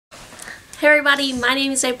Hey everybody, my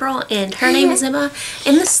name is April and her name is Emma,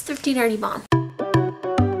 and this is Thrifty Nerdy Mom.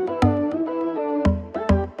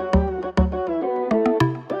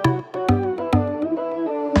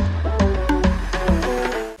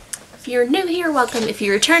 If you're new here, welcome. If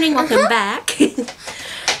you're returning, welcome back.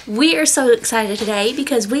 We are so excited today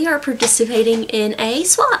because we are participating in a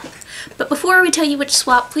swap. But before we tell you which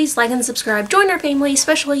swap, please like and subscribe. Join our family,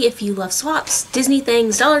 especially if you love swaps, Disney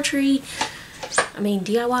things, Dollar Tree,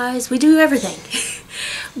 DIYs, we do everything.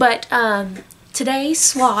 But today's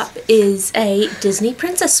swap is a Disney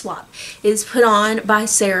princess swap. It is put on by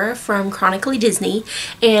Sarah from Chronically Disney,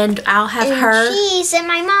 and I'll have her. She sent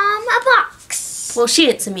my mom a box. Well, she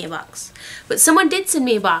didn't send me a box, but someone did send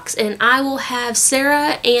me a box, and I will have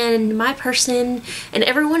Sarah and my person and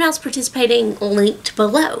everyone else participating linked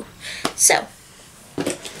below. So,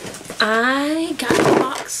 I got the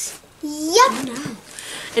box. Yep.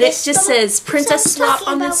 And it just says Princess Swap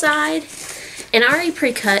on the side. And I already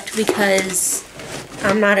pre-cut because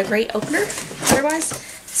I'm not a great opener otherwise.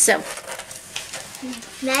 So,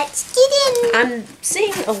 let's get in. I'm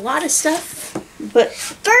seeing a lot of stuff, but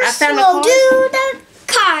first I found we'll do the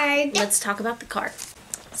card. Let's talk about the card.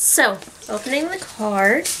 So, opening the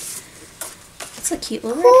card. It's a cute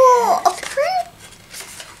little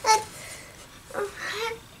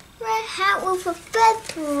red hat with a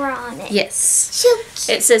feather on it. Yes. So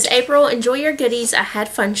cute. It says, April, enjoy your goodies. I had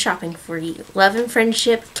fun shopping for you. Love and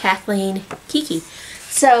friendship, Kathleen Kiki.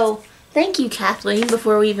 So, thank you, Kathleen,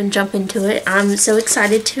 before we even jump into it. I'm so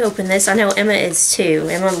excited to open this. I know Emma is too.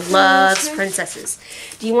 Emma loves princesses.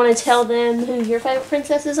 Do you want to tell them who your favorite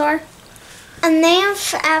princesses are?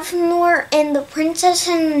 Nymph, Avenor, and the princess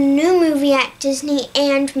in the new movie at Disney,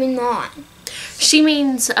 and Mulan. She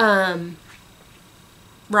means,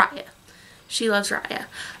 Raya. She loves Raya.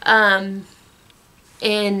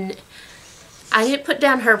 And I didn't put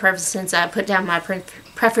down her preferences. I put down my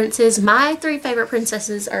preferences. My three favorite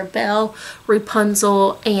princesses are Belle,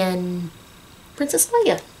 Rapunzel, and Princess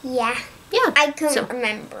Leia. Yeah. Yeah. I couldn't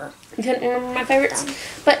remember. You couldn't remember my favorites?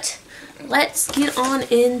 But let's get on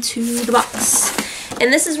into the box.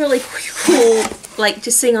 And this is really cool. Like,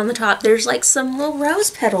 just seeing on the top, there's like some little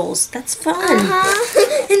rose petals. That's fun.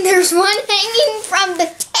 And there's one hanging from the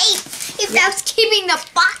tape. If that's keeping the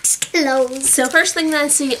box closed. So first thing that I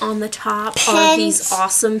see on the top are these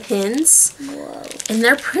awesome pins. Whoa. And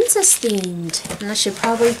they're princess themed. And I should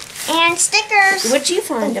probably... And stickers. What'd you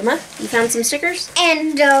find, Emma? You found some stickers?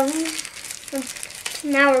 And,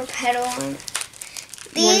 now we're pedaling.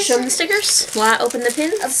 You want to show them the stickers while I open the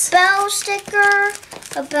pins? A Belle sticker,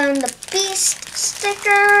 a Belle and the Beast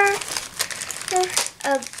sticker,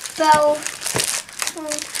 a Belle,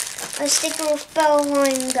 a sticker with Belle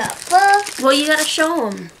holding a book. Well, you gotta show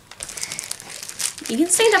them. You can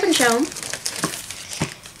stand up and show them.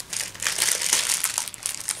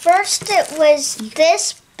 First it was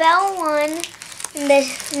this Belle one, and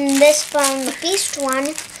this Belle and the Beast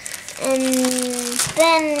one. And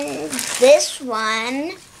then this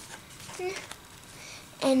one,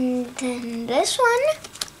 and then this one,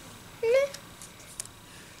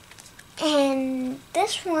 and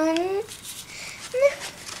this one,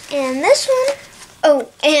 and this one. Oh,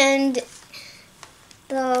 and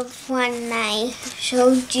the one I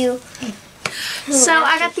showed you. So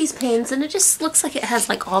I got these pins, and it just looks like it has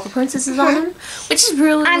like all the princesses on them, which is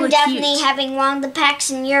really, really I'm definitely cute. having one of the packs,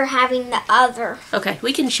 and you're having the other. Okay,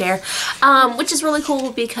 we can share, which is really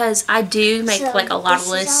cool because I do make like a lot of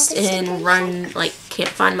lists and run like can't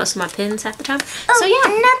find most of my pins half the time. Oh, so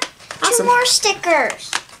yeah, awesome. 2 more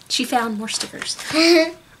stickers. She found more stickers.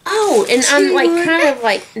 Oh, and I'm like kind of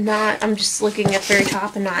like not, I'm just looking at the very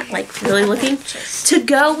top and not like really looking. To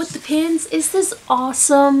go with the pins is this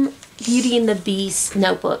awesome Beauty and the Beast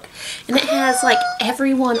notebook. And it has like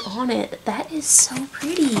everyone on it. That is so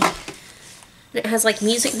pretty. And it has like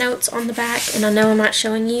music notes on the back. And I know I'm not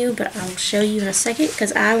showing you, but I'll show you in a second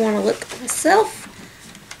because I want to look myself.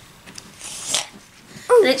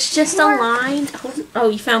 And it's just a lined, oh,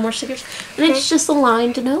 you found more stickers? And it's just a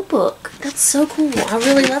lined notebook. That's so cool. I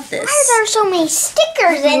really love this. Why are there so many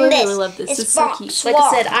stickers in this? I really love this. It's so cute. Like I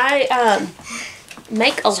said, I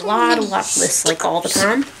make a lot of lists like all the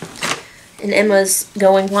time. And Emma's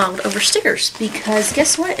going wild over stickers because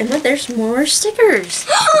guess what, Emma? There's more stickers.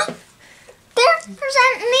 They're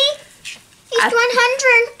presenting me these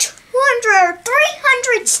 100, 200,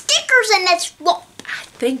 300 stickers in this book. I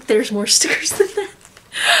think there's more stickers than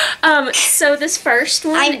that. So this first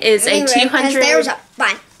one is a 200. There's a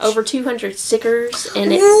bunch. Over 200 stickers,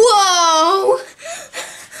 and it's whoa!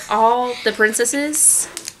 All the princesses.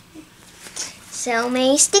 So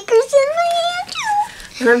many stickers in my hand.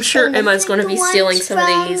 And I'm sure And Emma's going to be stealing one's some of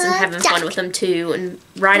from these and a having fun duck. with them too, and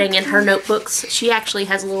writing in her notebooks. She actually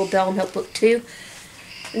has a little Belle notebook too.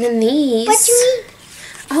 And then these. What do you mean?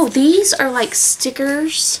 Oh, these are like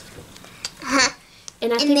stickers.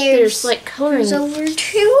 And I think there's like coloring. There's over 200.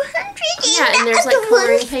 Yeah, and there's like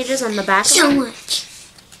coloring pages on the back. So of it. much.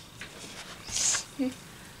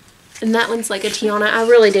 And that one's like a Tiana. I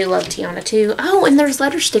really do love Tiana too. Oh, and there's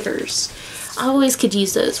letter stickers. I always could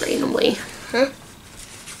use those randomly. Huh?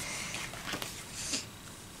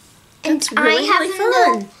 And That's really, I have really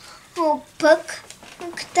a fun. little book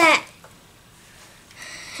that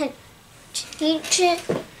teaches,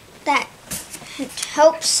 that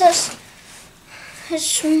helps us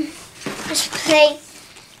play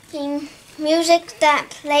music that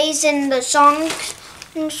plays in the songs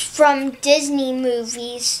from Disney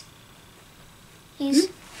movies.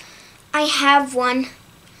 I have one.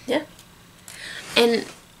 Yeah. And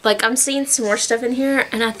like I'm seeing some more stuff in here,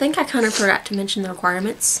 and I think I kind of forgot to mention the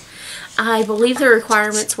requirements. I believe the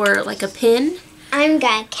requirements were like a pin, I'm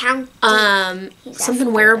gonna count.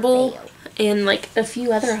 something wearable, and like a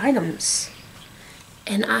few other items.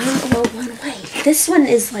 And I'm a little blown away. This one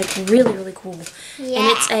is like really, really cool. Yeah.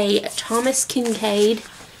 And it's a Thomas Kincaid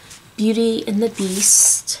Beauty and the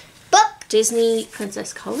Beast Book. Disney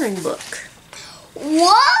Princess Coloring Book.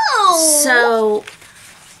 Whoa! So,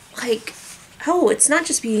 like, oh, it's not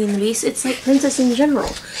just Beauty and the Beast, it's like Princess in general.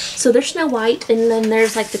 So there's Snow White, and then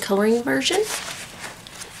there's like the coloring version.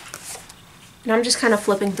 And I'm just kind of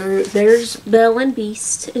flipping through. There's Belle and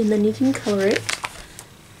Beast, and then you can color it.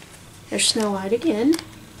 There's Snow White again.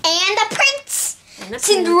 And a prince. And a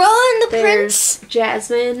Cinderella and the There's prince.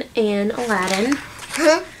 Jasmine and Aladdin.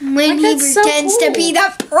 Huh? When he that's so pretends to cool. be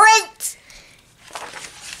the prince.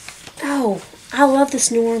 Oh, I love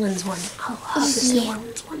this New Orleans one. I love this New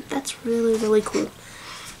Orleans one. That's really, really cool.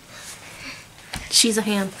 She's a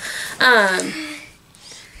ham.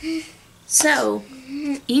 So,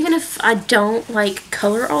 even if I don't, like,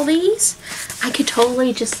 color all these, I could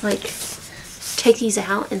totally just, like, take these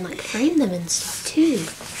out and, like, frame them and stuff, too.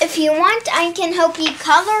 If you want, I can help you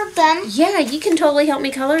color them. Yeah, you can totally help me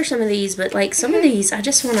color some of these, but, like, some of these, I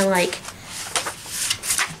just want to, like,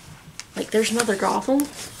 there's Mother Gothel.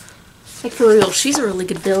 Like, for real, she's a really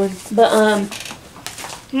good villain. But,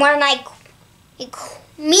 More like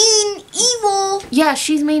mean, evil. yeah,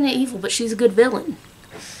 she's mean and evil, but she's a good villain.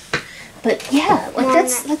 But, yeah, like,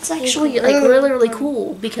 that's actually, like, really, really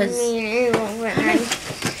cool, because... Mean, evil.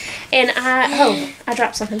 And I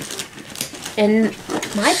dropped something. And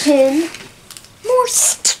my pen. More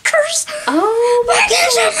stickers. Oh my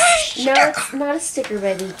gosh. No, it's not a sticker,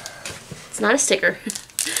 baby. It's not a sticker.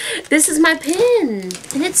 This is my pen.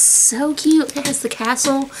 And it's so cute. It has the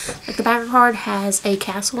castle. Like the back card has a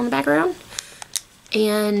castle in the background.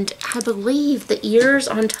 And I believe the ears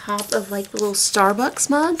on top of like the little Starbucks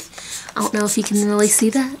mug. I don't know if you can really see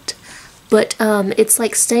that. But it's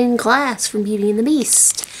like stained glass from Beauty and the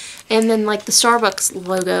Beast. And then, like, the Starbucks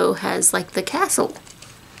logo has, like, the castle.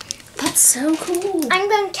 That's so cool. I'm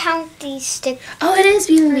going to count these stickers. Oh, it is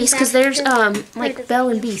Beauty and the Beast, because there's, like, Belle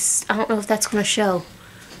and Beast. I don't know if that's going to show.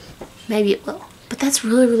 Maybe it will. But that's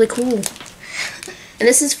really, really cool. And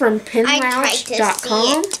this is from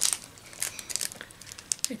penlounge.com.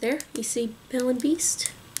 Right there. You see Belle and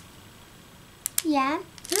Beast? Yeah.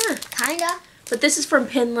 Yeah. Kinda. But this is from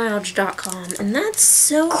penlounge.com, and that's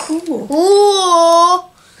so cool. Ooh.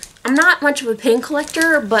 I'm not much of a pen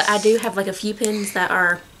collector, but I do have like a few pens that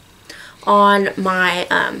are on my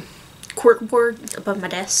cork board above my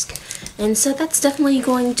desk. And so that's definitely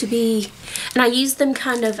going to be, and I use them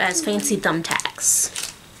kind of as fancy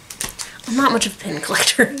thumbtacks. I'm not much of a pen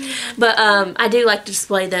collector, but I do like to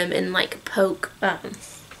display them and like poke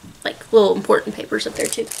like little important papers up there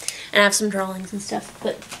too. And I have some drawings and stuff,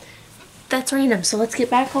 but that's random. So let's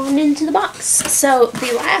get back on into the box. So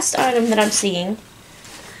the last item that I'm seeing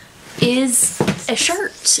is a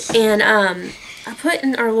shirt, and I put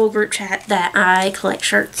in our little group chat that I collect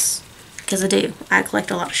shirts, because I do. I collect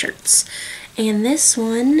a lot of shirts, and this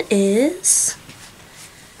one is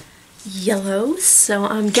yellow, so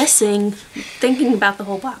I'm guessing, thinking about the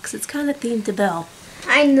whole box, it's kind of themed to Belle.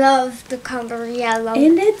 I love the color yellow.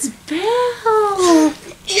 And it's Belle!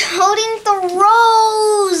 She's holding the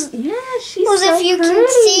rose! Yeah, she's Because so if you pretty. can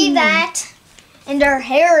see that, and her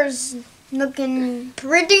hair's looking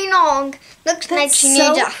pretty long. Looks like she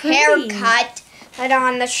so needs a pretty. haircut. Put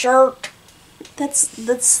on the shirt.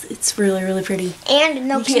 It's really, really pretty. And it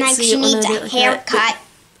looks can't like see she it when needs I do a it like that, but haircut.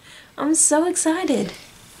 I'm so excited.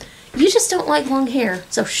 You just don't like long hair,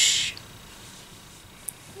 so shh.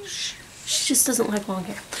 She just doesn't like long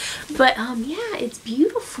hair. But yeah, it's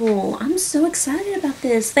beautiful. I'm so excited about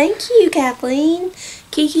this. Thank you, Kathleen.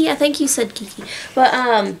 Kiki, I think you said Kiki.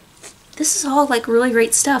 But this is all like really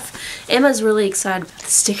great stuff. Emma's really excited about the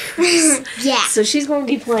stickers. Yeah. So she's going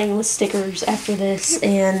to be playing with stickers after this,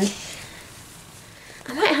 and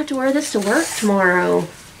I might have to wear this to work tomorrow.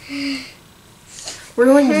 We're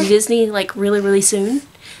going to Disney like really soon.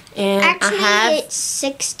 And actually, it's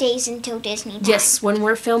 6 days until Disney time. Yes, when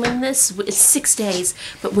we're filming this, it's 6 days.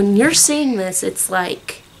 But when you're seeing this, it's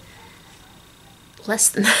like less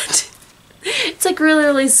than that. It's like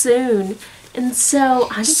really soon. And so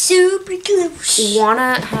I'm super close.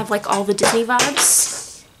 Wanna have like all the Disney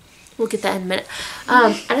vibes. We'll get that in a minute.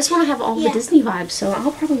 I just want to have all the Disney vibes, so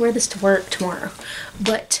I'll probably wear this to work tomorrow.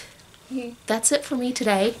 But that's it for me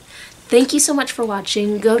today. Thank you so much for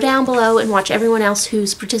watching. Go down below and watch everyone else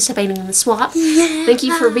who's participating in the swap. Thank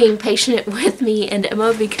you for being patient with me and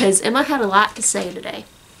Emma, because Emma had a lot to say today.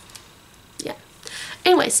 Yeah.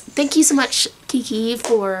 Anyways, thank you so much, Kiki,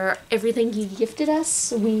 for everything you gifted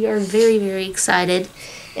us. We are very excited.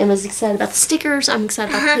 Emma's excited about the stickers. I'm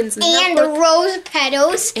excited about the pins and the rose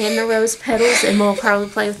petals. And the rose petals. Emma will probably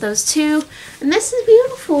play with those too. And this is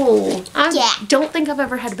beautiful. I don't think I've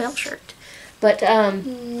ever had a bell shirt. But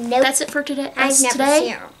nope. That's it for today. I've never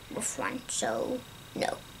seen her with one, so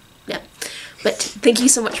no. Yeah. But thank you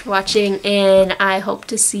so much for watching, and I hope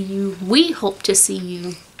to see you. We hope to see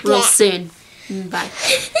you real soon. Bye.